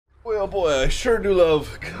Well, boy, I sure do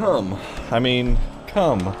love cum. I mean,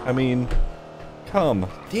 cum.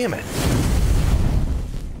 Damn it.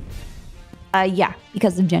 Yeah,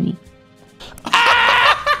 because of Jenny.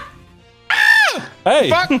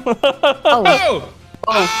 Hey! Fuck! Oh.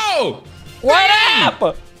 Oh! What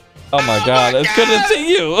up? Oh my god, it's good to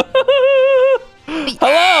see you.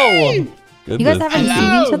 Hello! You Goodness. guys haven't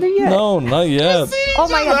seen each other yet? No, not yet. Oh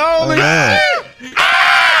my god. Holy shit!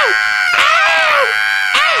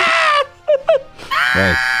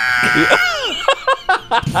 Nice.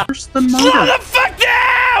 Where's the Slow motor? the fuck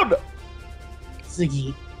down!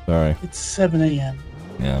 Ziggy, Sorry. it's 7 a.m.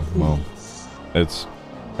 Yeah, well, it's...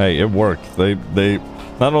 Hey, it worked. They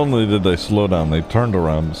not only did they slow down, they turned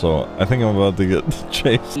around, so I think I'm about to get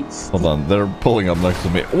chased. Hold on, they're pulling up next to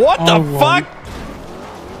me. What the fuck?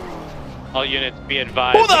 All units be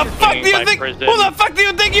advised. Who the fuck do you think? Who the fuck do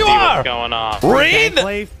you think you are? Going off. Reed?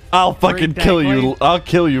 I'll fucking kill you. I'll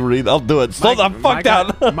kill you, Reed. I'll do it. Slow the fuck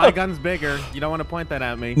down. My gun's bigger. You don't want to point that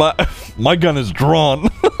at me. My gun is drawn.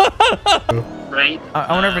 Right.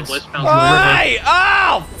 I wonder if it's. Hey!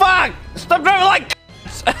 Oh fuck! Stop driving like.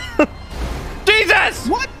 Jesus!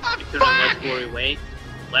 What the fuck?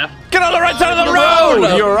 Left. Get on the right side of the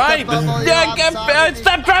road! You're right. Yeah,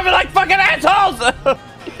 stop driving like fucking assholes!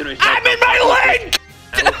 I'm in my lane!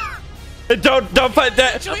 Don't fight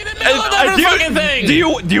that. Do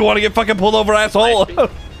you want to get fucking pulled over, asshole?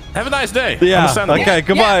 Have a nice day. Yeah. Okay.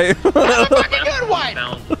 Goodbye. Good one.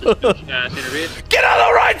 Get on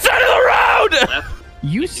the right side of the road!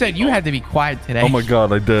 You said you had to be quiet today. Oh my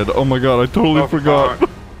god, I did. Oh my god, I totally forgot.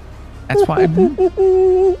 That's why.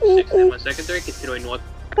 691 secondary, continuing north.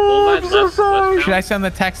 Should I send the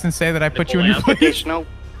text and say that I put you in your place? No.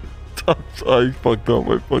 I fucked up.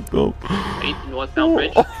 8 northbound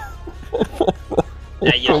bridge.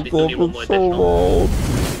 Yes, we still need one more additional.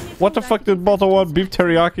 What the fuck did Balto want? Beef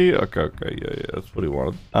teriyaki? Okay, yeah, that's what he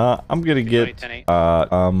wanted. I'm gonna get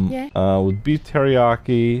with beef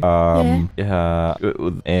teriyaki,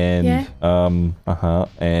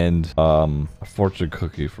 and a fortune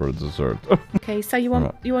cookie for a dessert. Okay, so you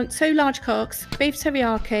want 2 large cocks, beef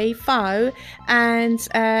teriyaki, pho, and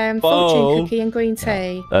fortune cookie and green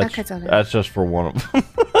tea. Okay, darling. That's just for one of them.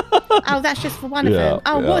 Oh, that's just for one of them.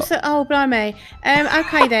 Oh, what's the? Oh, blimey.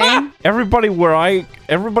 Okay then. Everybody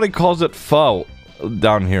calls it pho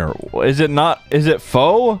down here. Is it not? Is it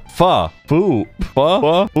pho? Pho. Foo.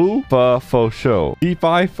 Pho. Foo. Pho. Pho show.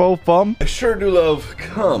 P-fi. Pho. Fum. I sure do love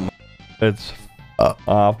cum. It's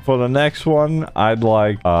for the next one, I'd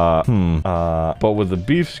like but with the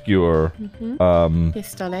beef skewer.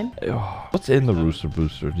 Yes, darling. What's in the Rooster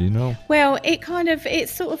Booster? Do you know? Well, it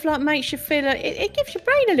sort of like makes you feel. It gives your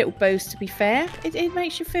brain a little boost. To be fair, it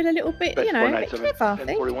makes you feel a little bit, a bit clever. I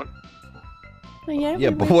think. Yeah,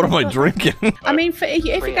 but what am I drinking? I mean, if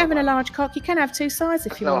you're having a large cock, you can have 2 sides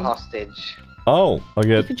if you want. hostage. Oh, I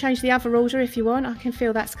get. You can change the other order if you want. I can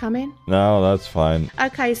feel that's coming. No, that's fine.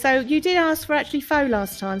 Okay, so you did ask for actually pho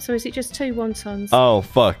last time, so is it just 2 wontons? Oh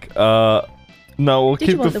fuck. No, we'll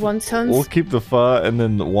keep the wontons. We'll keep the pho and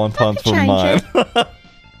then the wontons for mine.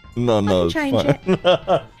 No, it's change fine.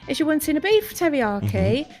 it. Is you wanting a beef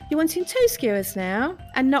teriyaki? You're wanting 2 skewers now,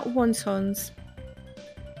 and not wontons.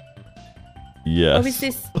 Yes. Or is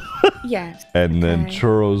this? Yes. And then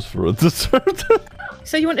churros for a dessert.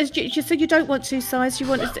 So you want so you don't want 2 sides. You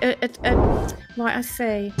want right. I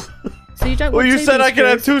see. So you don't. Well, want you 2 said I beef could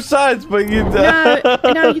have skewers. 2 sides, but you.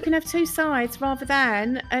 No, you can have 2 sides rather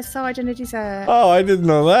than a side and a dessert. Oh, I didn't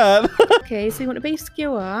know that. Okay, so you want a beef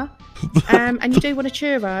skewer, and you do want a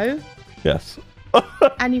churro. Yes.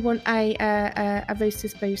 And you want a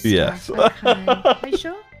Rooster's Booster. Yes. Okay. Are you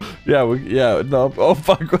sure? Yeah. No. Oh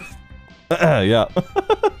fuck. Yeah.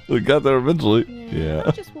 We got there eventually. Yeah.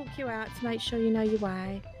 I'll just walk you out to make sure you know your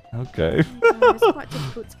way. Okay. It's quite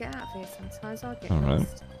difficult to get out of here sometimes. I'll get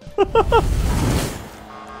lost.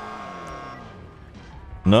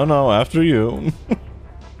 No, after you.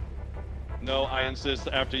 No, I insist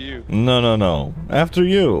after you. No. After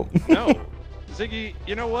you. No. Ziggy,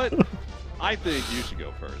 you know what? I think you should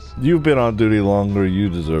go first. You've been on duty longer. You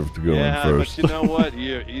deserve to go in first. But you know what?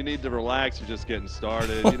 You need to relax. You're just getting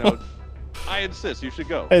started. You know, I insist. You should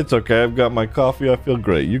go. It's okay. I've got my coffee. I feel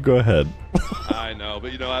great. You go ahead. I know,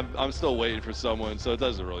 but you know, I'm still waiting for someone, so it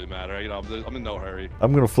doesn't really matter. You know, I'm in no hurry.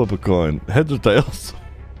 I'm gonna flip a coin. Heads or tails?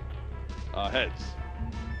 Heads.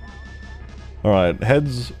 All right,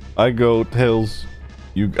 heads. I go. Tails.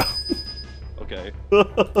 You go. Okay.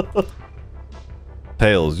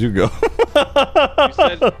 Tails. You go. You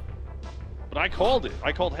said, but I called it.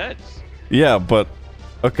 I called heads. Yeah, but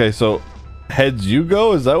okay. So heads. You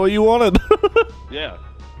go. Is that what you wanted? Yeah.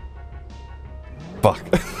 Fuck.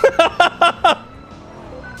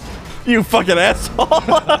 You fucking asshole.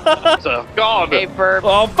 So, God. Hey, Burp.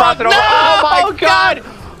 Oh, fuck, Cross it no! over. Oh my God!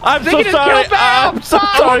 I'm so Ziggy just sorry. killed Bam! I'm so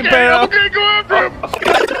sorry, Bam. Okay, go after him.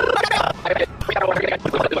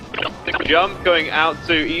 Jump going out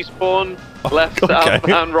to Eastbourne, left Okay.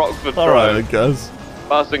 southbound Rockford All right, I Road, guess.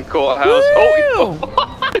 passing Courthouse. Oh,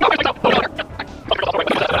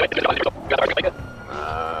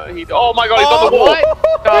 oh my God, he's on the wall. What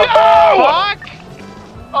the fuck?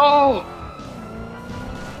 Oh,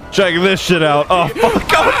 Check this shit out. Oh, fuck.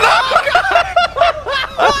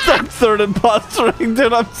 Oh, no. I'm third impostering,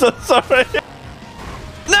 dude. I'm so sorry.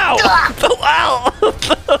 No! Ow!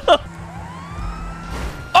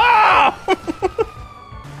 Ah!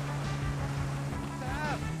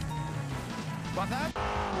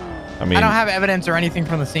 I mean, I don't have evidence or anything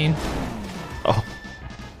from the scene. Oh.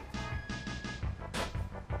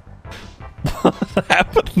 What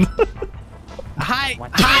happened? Hi,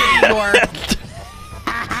 Igor.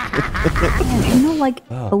 You know, like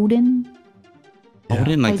Odin?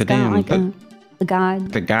 Odin, like He's the got damn, like the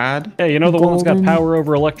god. the god. Yeah, you know the one that's got Golden. power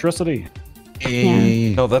over electricity.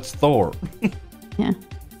 Yeah. No, that's Thor. Yeah.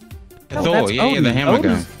 No, Thor, that's yeah, Odin. the hammer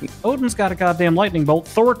guy. Odin's got a goddamn lightning bolt.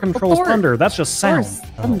 Thor controls Thor. thunder. That's just sound. Thor's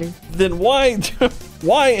thunder. Then why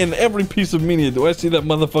in every piece of media do I see that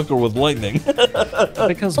motherfucker with lightning?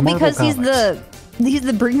 Because Well, Marvel because he's Comics. he's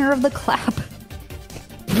the bringer of the clap.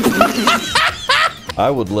 I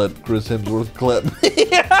would let Chris Hemsworth clap me.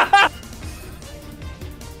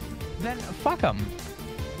 Then fuck him.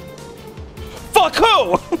 Fuck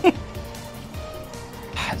who?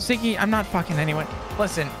 Ziggy, I'm not fucking anyone.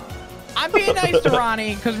 Listen, I'm being nice to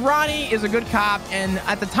Ronnie because Ronnie is a good cop, and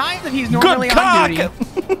at the time that he's normally on duty. Oh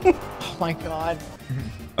my God.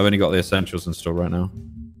 I've only got the essentials installed right now.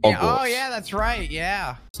 Yeah, oh yeah, that's right.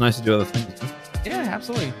 Yeah. It's nice to do other things. Yeah,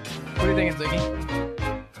 absolutely. What are you thinking, Ziggy?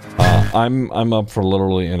 I'm up for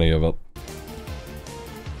literally any of it.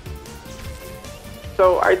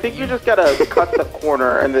 So I think you just gotta cut the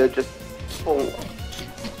corner and then just pull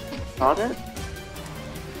on it.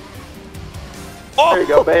 Oh! There you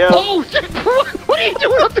go, Bayo. oh shit! What are you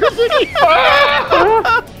doing up there, Ziggy?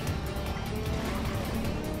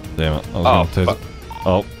 Damn it. I was gonna taste it.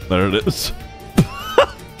 Oh, there it is.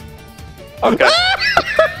 Okay.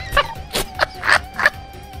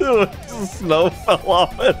 Snow fell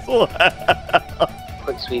off as well.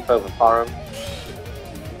 Quick sweep over farm.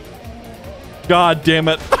 God damn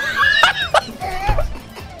it.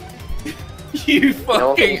 You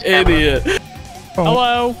fucking idiot.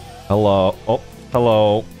 Hello. Hello. Oh,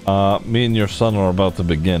 hello. Me and your son are about to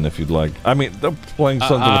begin, if you'd like. I mean, they're playing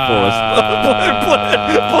Sons of the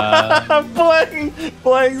Forest.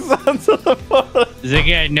 playing Sons of the Forest.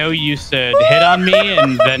 Ziggy, I know you said hit on me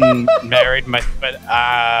and then married my, but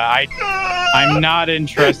I'm not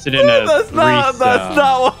interested in a That's not what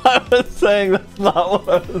I was saying. That's not what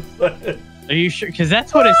I was saying. Are you sure? Because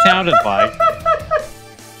that's what it sounded like.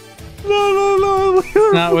 No.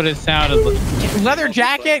 That's not what it sounded like. Leather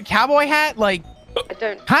jacket, cowboy hat, like I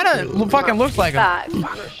don't kind of fucking looks like him. I'm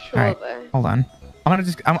not sure All right, though. hold on.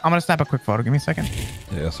 I'm gonna snap a quick photo. Give me a second.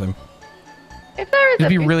 Yeah, same. If there is Just a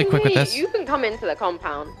be booth really in quick with here, this. You can come into the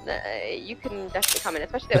compound. You can definitely come in,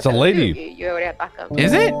 especially It's a lady. You already had backup.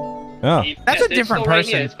 Is it? Yeah. That's a different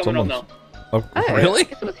person. Someone's- Oh, Oh, really? I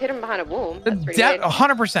guess it was hidden behind a wall. That's pretty weird.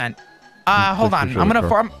 100%. Hold on. I'm gonna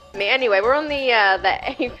farm. I mean, anyway, we're on the A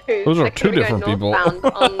booth. Those are We're two gonna be different going people. northbound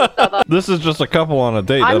on the Subathon. This is just a couple on a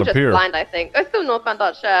date I'm that just appear. blind, I think. It's still northbound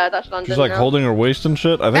Dutch London. She's like now. holding her waist and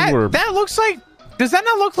shit. I think we're. That looks like. Does that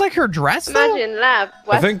not look like her dress? Though? Imagine left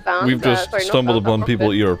I think westbound. we've just stumbled upon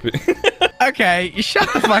people ERP. Okay, you shut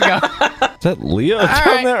the fuck up. Is that Leah All down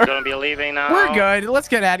right. there? Gonna be leaving now. We're good. Let's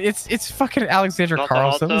get at it. It's fucking Alexander Not the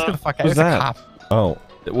Carlson. Let's Alta. get the fuck out. Who's It's a that? cop. Oh,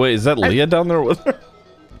 wait, is that Leah down there with her?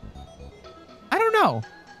 I don't know.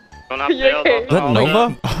 Is that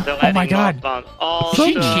Nova? Oh my God. Is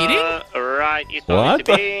she cheating? Right. What?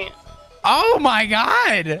 Oh my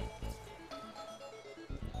God.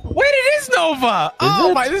 Wait, it is Nova.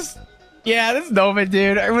 Oh it? my, this. Yeah, this is Nova,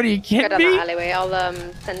 dude. What are you Go kidding down me? that alleyway. I'll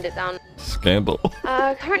send it down. Scandal.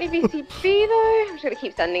 Currently VCB though. I'm just gonna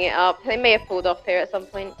keep sending it up. They may have pulled off here at some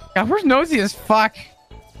point. God, where's Nosy as fuck?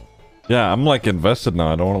 Yeah, I'm like invested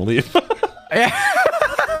now. I don't want to leave. Yeah.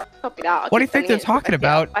 Copy that. I'll What do you keep think they're sending it talking directly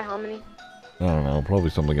about? By Harmony. I don't know. Probably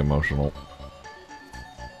something emotional.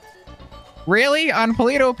 Really? On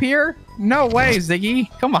Polito Pier? No way, Ziggy.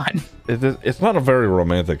 Come on. It's not a very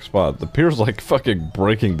romantic spot. The pier's like fucking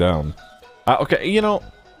breaking down. Okay, you know,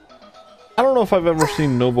 I don't know if I've ever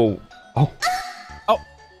seen Nova. Oh. Oh.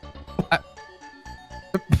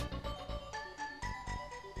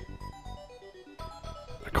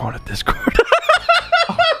 They're going to Discord.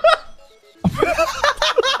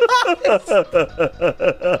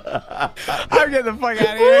 I'm getting the fuck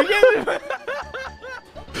out of here.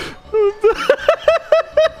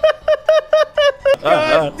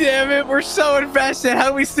 God damn it, we're so invested. How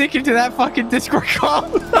do we sneak into that fucking Discord call?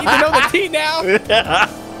 You know the T now?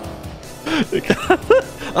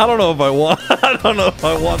 I don't know if I want. I don't know if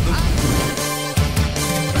I want this.